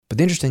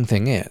the interesting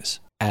thing is,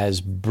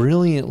 as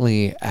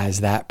brilliantly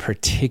as that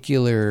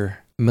particular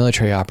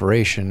military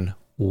operation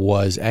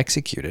was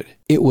executed,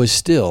 it was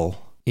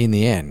still, in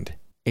the end,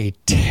 a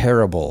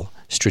terrible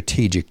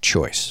strategic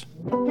choice.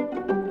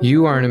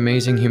 You are an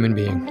amazing human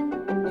being.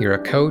 You're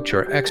a coach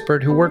or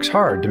expert who works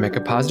hard to make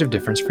a positive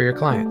difference for your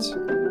clients.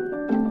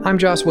 I'm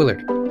Joss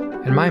Willard,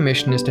 and my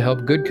mission is to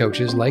help good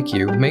coaches like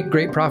you make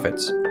great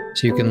profits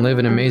so you can live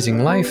an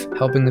amazing life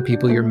helping the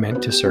people you're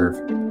meant to serve.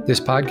 This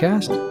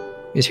podcast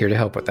is here to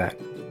help with that.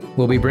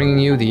 We'll be bringing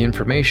you the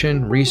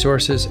information,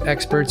 resources,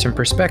 experts, and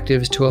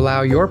perspectives to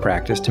allow your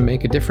practice to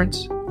make a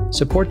difference,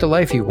 support the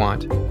life you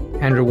want,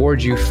 and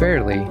reward you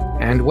fairly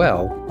and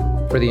well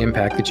for the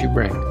impact that you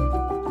bring.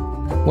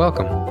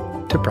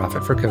 Welcome to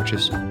Profit for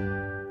Coaches.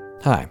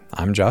 Hi,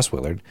 I'm Joss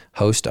Willard,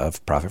 host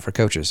of Profit for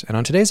Coaches, and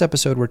on today's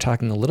episode, we're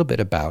talking a little bit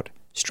about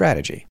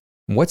strategy.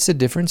 What's the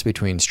difference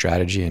between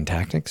strategy and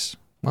tactics?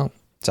 Well,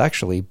 it's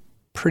actually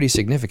pretty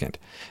significant.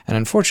 And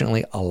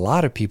unfortunately, a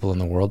lot of people in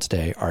the world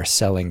today are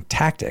selling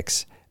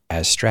tactics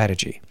as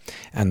strategy.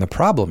 And the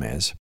problem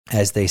is,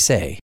 as they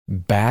say,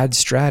 bad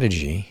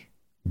strategy,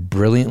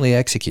 brilliantly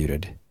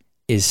executed,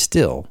 is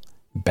still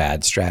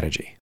bad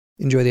strategy.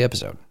 Enjoy the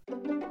episode.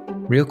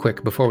 Real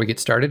quick, before we get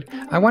started,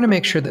 I want to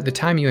make sure that the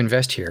time you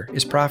invest here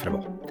is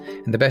profitable.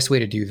 And the best way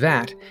to do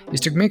that is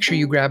to make sure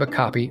you grab a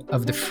copy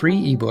of the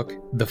free ebook,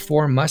 The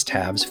 4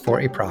 Must-Haves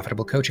for a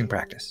Profitable Coaching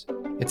Practice.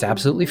 It's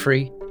absolutely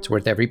free. It's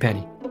worth every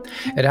penny.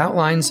 It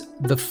outlines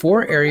the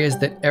 4 areas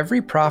that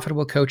every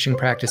profitable coaching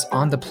practice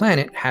on the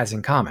planet has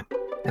in common.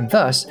 And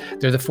thus,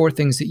 they're the 4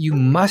 things that you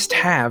must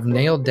have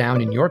nailed down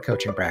in your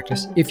coaching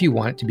practice if you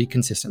want it to be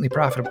consistently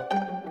profitable.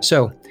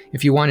 So,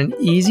 if you want an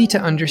easy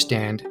to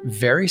understand,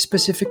 very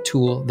specific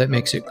tool that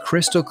makes it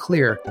crystal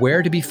clear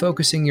where to be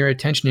focusing your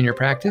attention in your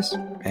practice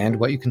and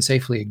what you can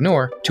safely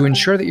ignore to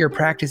ensure that your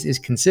practice is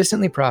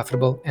consistently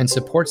profitable and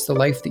supports the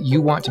life that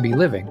you want to be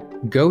living,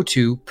 go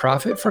to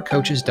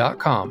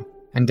profitforcoaches.com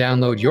and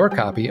download your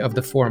copy of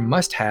the 4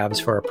 must-haves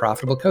for a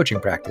profitable coaching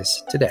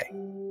practice today.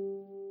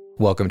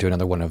 Welcome to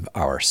another one of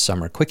our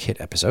summer quick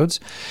hit episodes.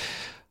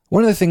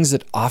 One of the things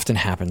that often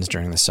happens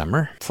during the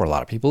summer for a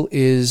lot of people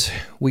is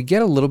we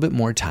get a little bit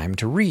more time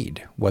to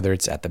read, whether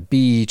it's at the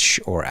beach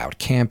or out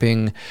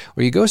camping,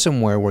 or you go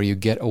somewhere where you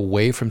get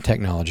away from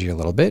technology a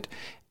little bit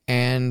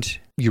and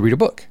you read a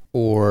book,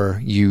 or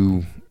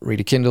you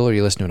read a Kindle, or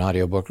you listen to an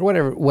audiobook,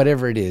 or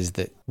whatever it is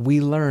that we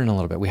learn a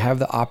little bit. We have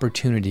the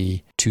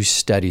opportunity to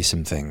study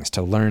some things,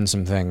 to learn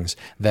some things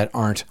that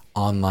aren't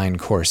online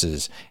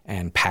courses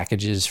and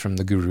packages from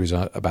the gurus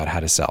about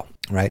how to sell,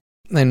 right?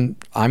 And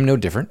I'm no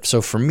different.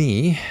 So for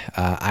me,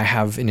 I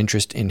have an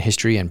interest in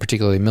history, and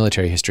particularly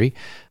military history,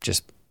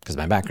 just because of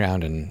my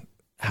background and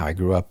how I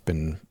grew up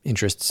and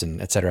interests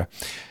and et cetera.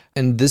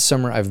 And this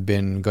summer, I've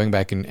been going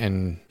back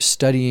and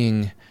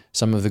studying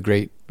some of the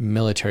great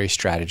military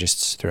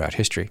strategists throughout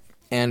history.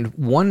 And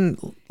one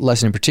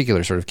lesson in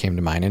particular sort of came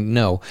to mind. And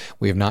no,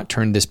 we have not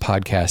turned this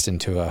podcast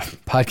into a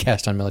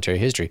podcast on military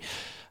history.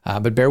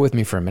 But bear with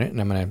me for a minute,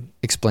 and I'm going to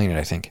explain it,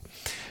 I think.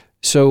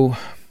 So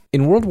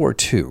in World War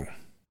II,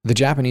 the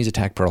Japanese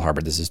attacked Pearl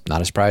Harbor. This is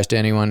not a surprise to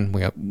anyone.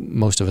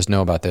 Most of us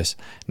know about this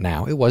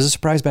now. It was a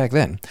surprise back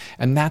then,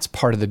 and that's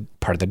part of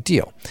the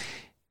deal.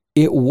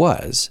 It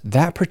was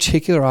that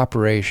particular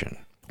operation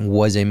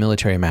was a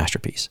military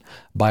masterpiece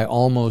by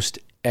almost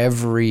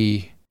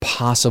every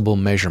possible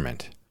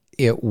measurement.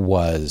 It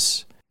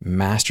was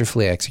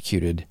masterfully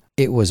executed.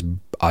 It was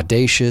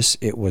audacious.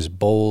 It was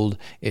bold.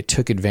 It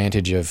took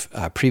advantage of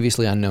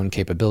previously unknown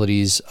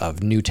capabilities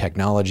of new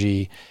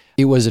technology.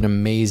 It was an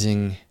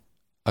amazing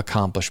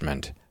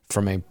accomplishment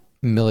from a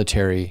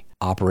military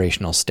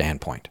operational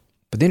standpoint.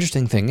 But the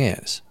interesting thing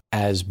is,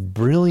 as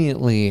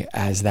brilliantly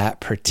as that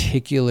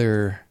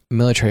particular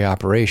military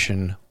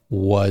operation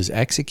was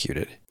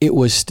executed, it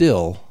was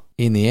still,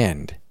 in the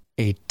end,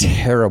 a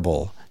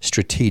terrible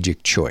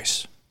strategic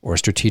choice or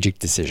strategic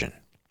decision.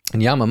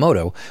 And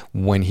Yamamoto,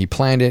 when he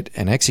planned it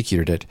and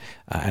executed it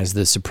as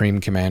the supreme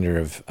commander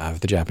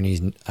of the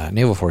Japanese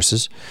naval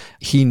forces,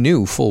 he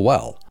knew full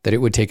well that it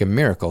would take a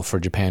miracle for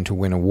Japan to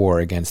win a war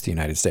against the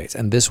United States.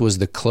 And this was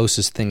the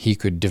closest thing he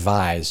could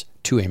devise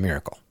to a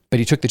miracle. But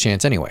he took the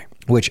chance anyway,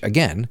 which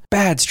again,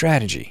 bad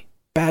strategy,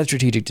 bad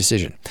strategic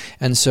decision.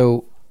 And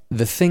so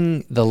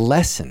the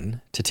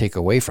lesson to take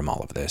away from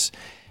all of this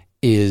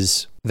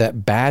is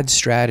that bad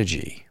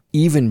strategy,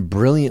 even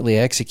brilliantly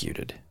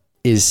executed,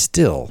 is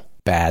still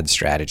bad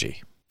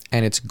strategy,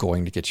 and it's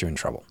going to get you in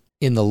trouble.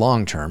 In the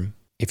long term,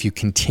 if you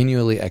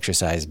continually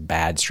exercise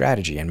bad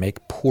strategy and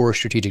make poor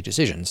strategic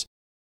decisions,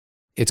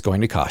 it's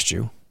going to cost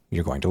you.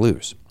 You're going to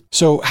lose.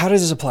 So how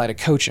does this apply to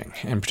coaching,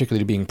 and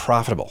particularly to being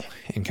profitable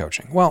in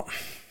coaching? Well,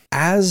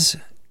 as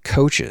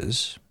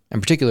coaches,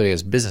 and particularly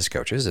as business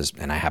coaches,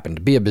 and I happen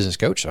to be a business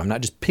coach, so I'm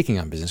not just picking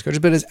on business coaches,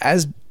 but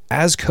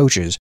as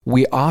coaches,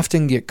 we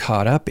often get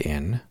caught up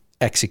in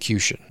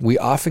execution. We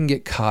often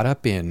get caught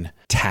up in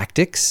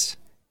tactics,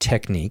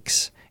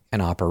 techniques,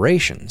 and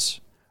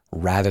operations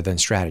rather than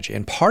strategy.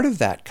 And part of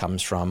that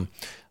comes from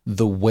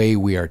the way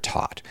we are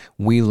taught.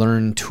 We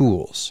learn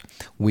tools.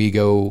 We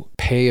go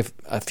pay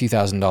a few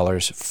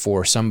 $1,000s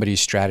for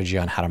somebody's strategy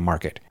on how to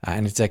market.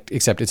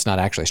 Except it's not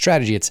actually a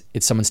strategy,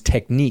 it's someone's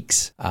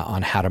techniques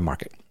on how to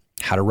market,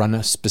 how to run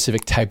a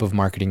specific type of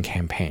marketing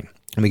campaign.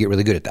 And we get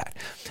really good at that.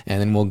 And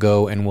then we'll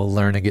go and we'll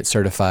learn to get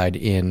certified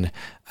in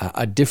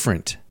a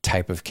different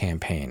type of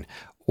campaign,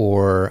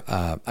 or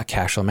a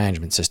cash flow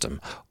management system,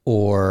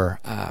 or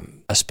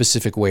a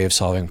specific way of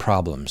solving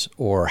problems,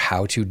 or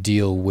how to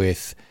deal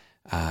with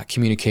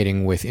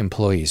communicating with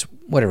employees,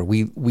 whatever.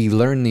 We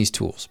learn these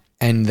tools.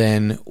 And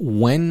then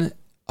when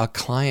a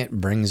client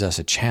brings us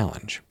a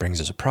challenge,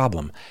 brings us a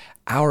problem,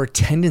 our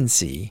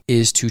tendency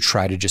is to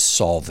try to just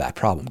solve that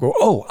problem. Go,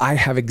 oh, I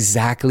have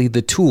exactly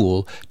the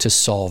tool to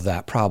solve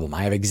that problem.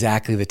 I have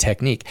exactly the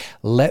technique.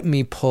 Let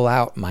me pull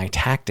out my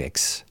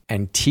tactics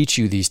and teach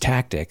you these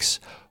tactics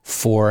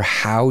for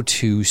how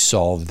to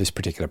solve this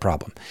particular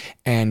problem.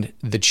 And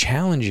the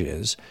challenge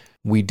is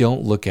we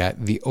don't look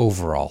at the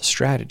overall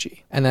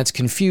strategy. And that's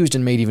confused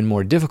and made even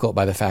more difficult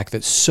by the fact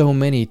that so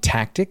many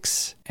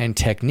tactics and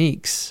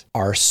techniques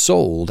are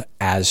sold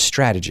as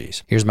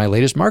strategies. Here's my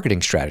latest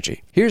marketing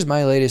strategy. Here's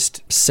my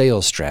latest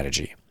sales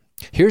strategy.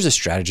 Here's a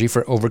strategy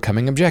for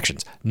overcoming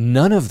objections.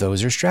 None of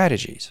those are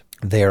strategies.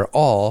 They're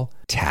all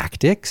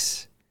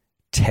tactics,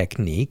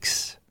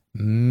 techniques,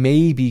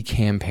 maybe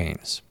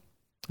campaigns.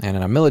 And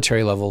on a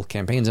military level,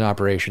 campaigns and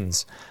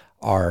operations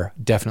are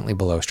definitely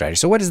below strategy.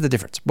 So what is the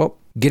difference? Well,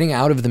 getting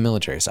out of the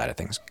military side of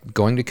things,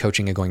 going to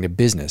coaching and going to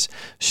business,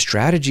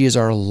 strategy is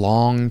our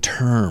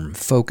long-term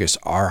focus,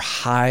 our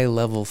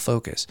high-level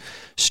focus.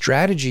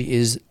 Strategy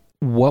is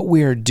what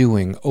we are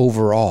doing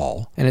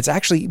overall, and it's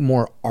actually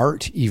more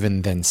art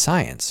even than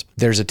science.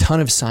 There's a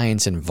ton of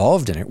science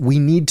involved in it. We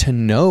need to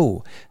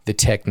know the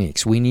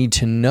techniques. We need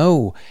to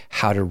know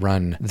how to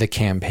run the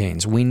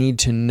campaigns. We need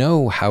to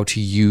know how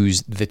to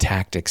use the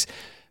tactics,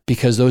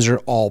 because those are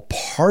all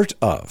part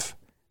of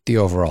the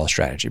overall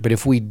strategy. But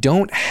if we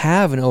don't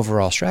have an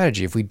overall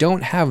strategy, if we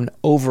don't have an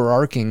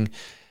overarching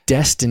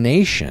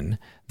destination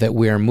that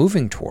we are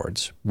moving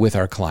towards with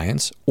our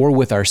clients or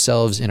with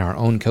ourselves in our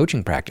own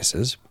coaching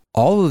practices,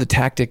 all of the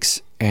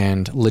tactics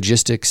and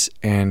logistics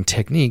and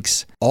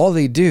techniques, all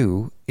they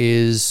do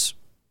is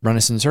run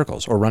us in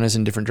circles or run us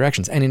in different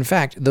directions. And in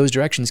fact, those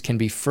directions can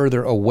be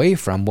further away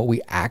from what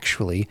we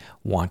actually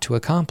want to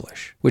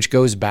accomplish, which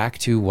goes back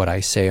to what I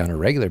say on a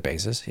regular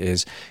basis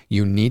is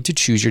you need to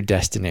choose your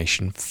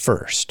destination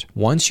first.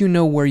 Once you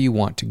know where you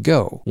want to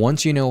go,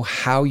 once you know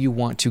how you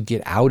want to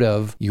get out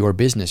of your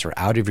business or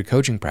out of your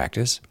coaching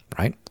practice,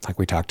 right? Like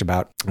we talked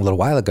about a little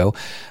while ago,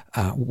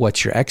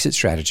 what's your exit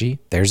strategy?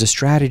 There's a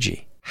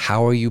strategy.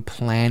 How are you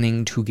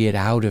planning to get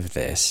out of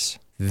this?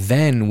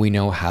 Then we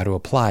know how to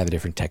apply the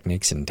different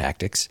techniques and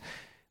tactics,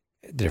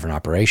 the different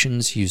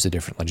operations, use the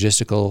different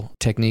logistical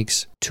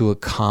techniques to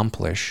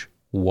accomplish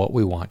what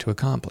we want to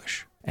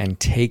accomplish and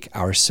take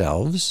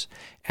ourselves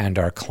and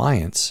our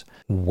clients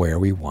where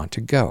we want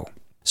to go.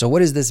 So what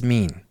does this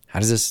mean?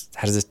 How does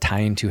this tie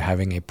into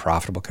having a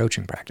profitable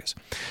coaching practice?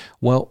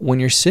 Well,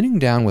 when you're sitting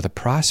down with a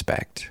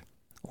prospect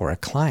or a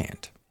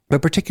client,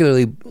 but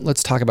particularly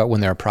let's talk about when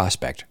they're a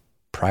prospect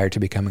prior to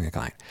becoming a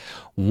client.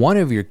 One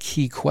of your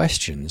key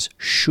questions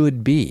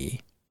should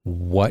be,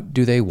 what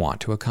do they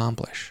want to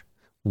accomplish?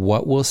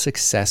 What will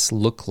success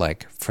look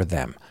like for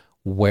them?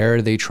 Where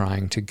are they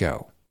trying to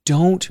go?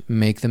 Don't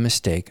make the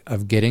mistake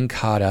of getting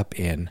caught up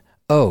in,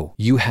 oh,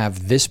 you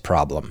have this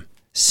problem,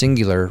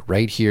 singular,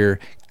 right here,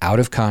 out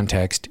of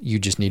context, you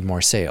just need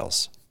more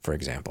sales, for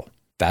example.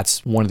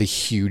 That's one of the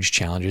huge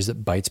challenges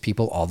that bites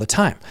people all the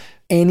time.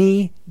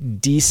 Any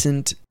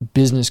decent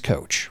business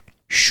coach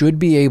should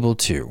be able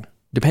to,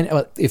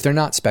 if they're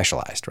not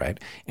specialized, right?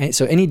 And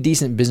so any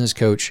decent business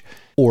coach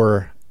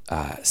or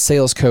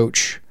sales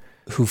coach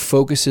who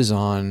focuses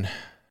on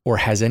or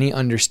has any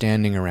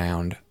understanding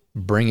around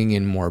bringing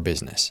in more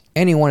business,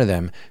 any one of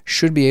them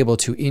should be able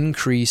to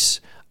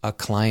increase a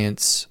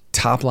client's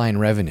top line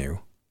revenue,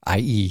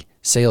 i.e.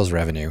 sales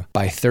revenue,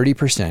 by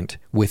 30%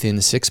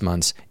 within 6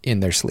 months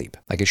in their sleep.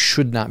 Like, it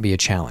should not be a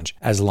challenge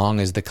as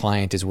long as the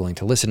client is willing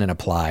to listen and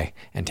apply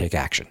and take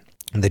action.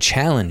 The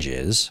challenge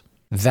is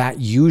that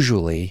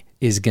usually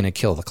is going to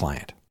kill the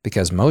client,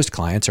 because most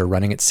clients are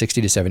running at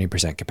 60 to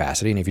 70%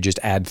 capacity. And if you just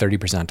add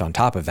 30% on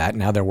top of that,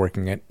 now they're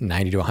working at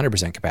 90 to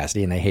 100%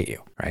 capacity and they hate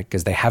you, right?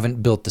 Because they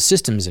haven't built the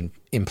systems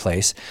in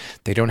place.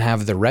 They don't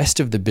have the rest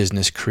of the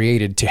business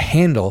created to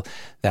handle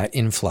that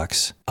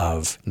influx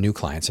of new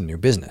clients and new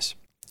business.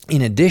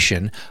 In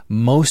addition,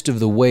 most of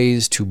the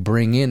ways to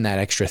bring in that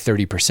extra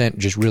 30%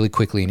 just really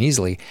quickly and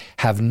easily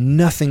have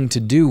nothing to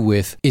do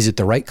with, is it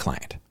the right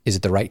client? Is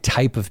it the right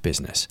type of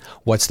business?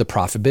 What's the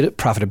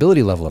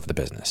profitability level of the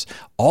business?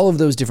 All of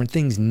those different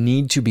things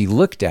need to be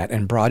looked at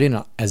and brought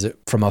in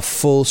from a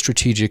full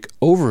strategic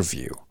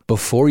overview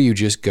before you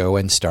just go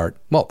and start,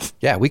 well,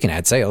 yeah, we can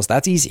add sales.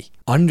 That's easy.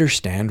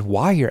 Understand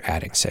why you're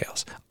adding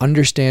sales.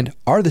 Understand,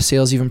 are the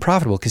sales even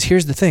profitable? Because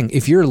here's the thing.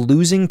 If you're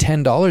losing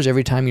 $10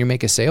 every time you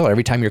make a sale, or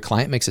every time your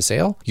client makes a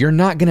sale, you're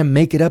not going to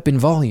make it up in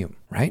volume,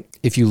 right?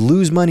 If you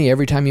lose money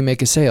every time you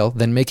make a sale,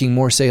 then making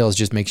more sales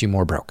just makes you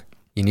more broke.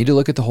 You need to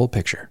look at the whole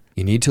picture.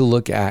 You need to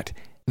look at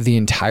the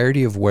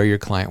entirety of where your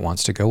client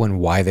wants to go and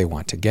why they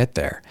want to get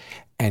there.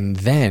 And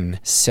then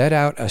set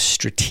out a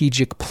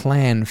strategic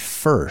plan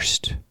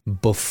first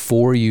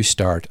before you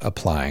start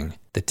applying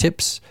the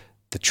tips,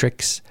 the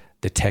tricks,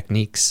 the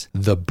techniques,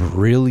 the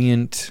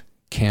brilliant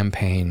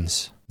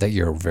campaigns that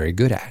you're very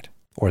good at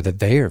or that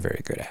they are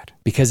very good at.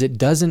 Because it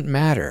doesn't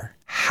matter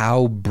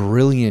how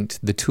brilliant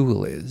the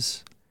tool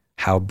is,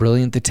 how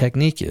brilliant the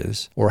technique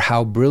is, or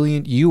how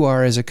brilliant you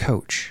are as a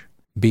coach.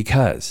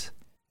 Because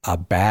a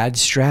bad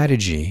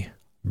strategy,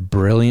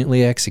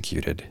 brilliantly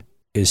executed,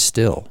 is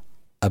still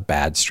a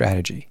bad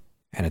strategy.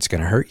 And it's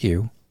going to hurt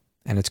you,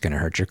 and it's going to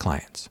hurt your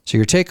clients. So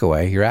your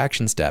takeaway, your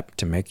action step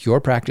to make your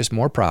practice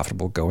more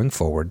profitable going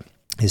forward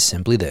is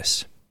simply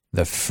this.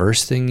 The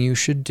first thing you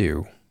should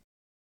do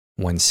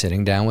when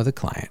sitting down with a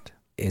client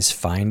is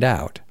find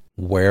out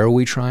where are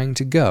we trying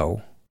to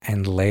go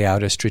and lay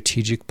out a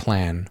strategic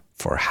plan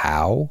for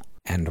how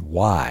and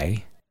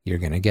why you're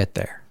going to get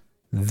there.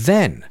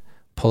 Then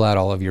pull out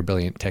all of your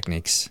brilliant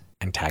techniques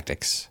and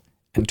tactics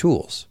and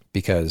tools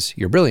because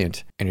you're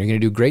brilliant and you're going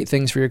to do great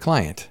things for your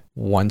client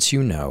once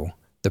you know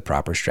the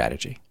proper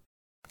strategy.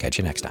 Catch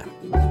you next time.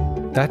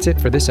 That's it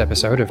for this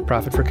episode of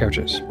Profit for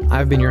Coaches.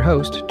 I've been your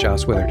host,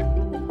 Joss Willard.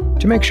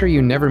 To make sure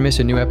you never miss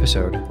a new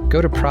episode,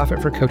 go to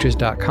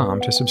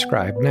profitforcoaches.com to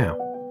subscribe now.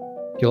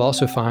 You'll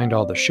also find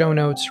all the show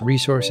notes,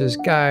 resources,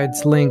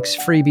 guides, links,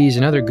 freebies,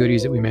 and other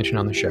goodies that we mention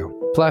on the show.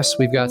 Plus,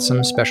 we've got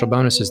some special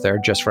bonuses there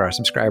just for our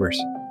subscribers.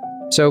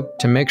 So,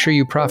 to make sure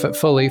you profit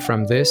fully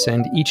from this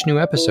and each new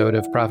episode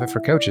of Profit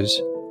for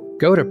Coaches,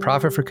 go to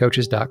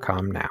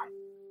profitforcoaches.com now.